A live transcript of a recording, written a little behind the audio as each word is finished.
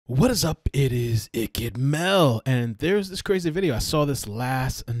What is up? It is iCkEdMeL, and there's this crazy video. I saw this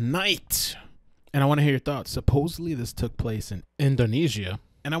last night, and I want to hear your thoughts. Supposedly, this took place in Indonesia,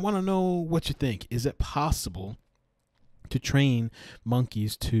 and I want to know what you think. Is it possible to train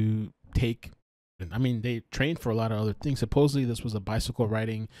monkeys to take? I mean, they train for a lot of other things. Supposedly, this was a bicycle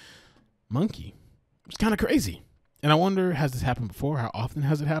riding monkey. It's kind of crazy, and I wonder, has this happened before? How often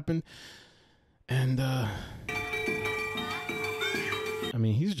has it happened? And I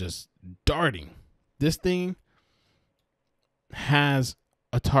mean, he's just darting. This thing has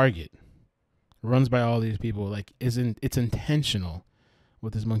a target. Runs by all these people. Like, it's intentional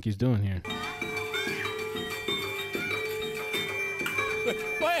what this monkey's doing here.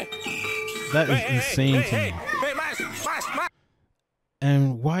 That is insane to me.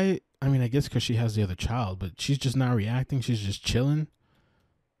 And why? I mean, I guess because she has the other child, but she's just not reacting. She's just chilling.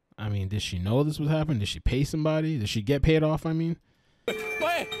 I mean, did she know this was happening? Did she pay somebody? Did she get paid off? I mean,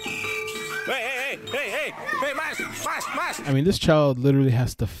 I mean, this child literally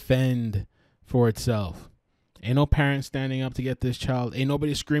has to fend for itself. Ain't no parent standing up to get this child. Ain't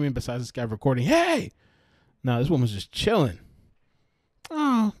nobody screaming besides this guy recording. Hey! No, this woman's just chilling.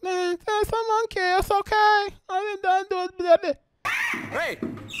 Oh, man, that's a monkey. It's okay. I didn't do it. Hey!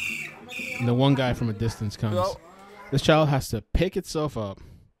 And the one guy from a distance comes. Hello? This child has to pick itself up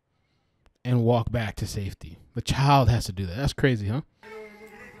and walk back to safety. The child has to do that. That's crazy, huh?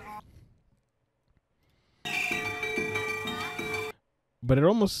 But it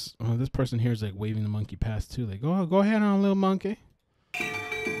almost, this person here is like waving the monkey past too. Like, oh, go ahead on, little monkey.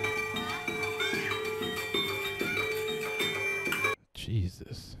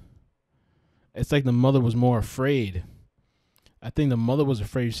 Jesus. It's like the mother was more afraid. I think the mother was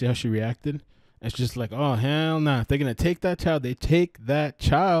afraid. You see how she reacted? It's just like, oh, hell nah. If they're going to take that child, they take that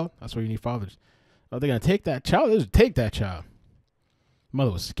child. That's why you need fathers. Oh, they're going to take that child. They just take that child. Mother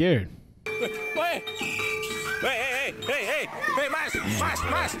was scared. Hey,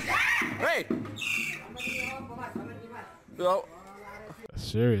 mask. Hey. That's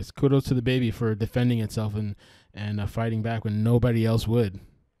serious. Kudos to the baby for defending itself and fighting back when nobody else would.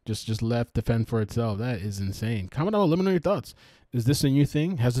 Just left to fend for itself. That is insane. Comment down, let me know your thoughts. Is this a new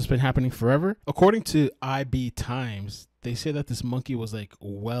thing? Has this been happening forever? According to IB Times, they say that this monkey was like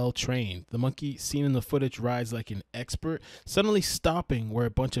well trained. The monkey seen in the footage rides like an expert, suddenly stopping where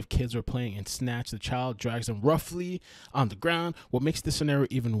a bunch of kids were playing and snatch the child, drags them roughly on the ground. What makes this scenario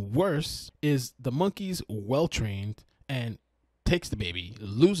even worse is the monkey's well trained and takes the baby,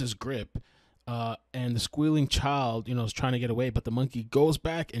 loses grip, and the squealing child, is trying to get away, but the monkey goes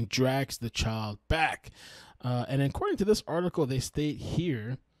back and drags the child back. And according to this article, they state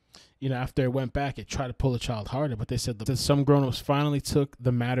here, after it went back, it tried to pull the child harder, but they said that some grown-ups finally took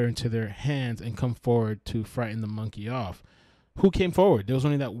the matter into their hands and come forward to frighten the monkey off. Who came forward? There was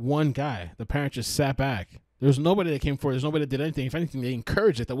only that one guy. The parent just sat back. There was nobody that came forward. There's nobody that did anything. If anything, they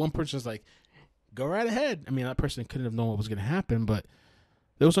encouraged it. That one person was like, go right ahead. I mean, that person couldn't have known what was going to happen, but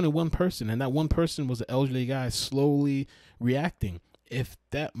there was only one person, and that one person was an elderly guy slowly reacting. If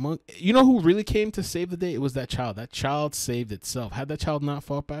that monk, who really came to save the day? It was that child. That child saved itself. Had that child not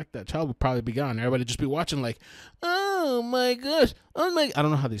fought back, that child would probably be gone. Everybody would just be watching like, oh my gosh, oh my, I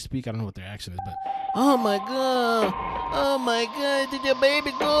don't know how they speak. I don't know what their accent is, but oh my God, did your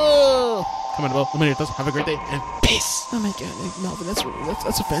baby go? Comment below. Let me know your thoughts. Have a great day and peace. Oh my God, Melvin,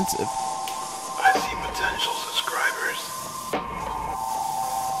 that's offensive.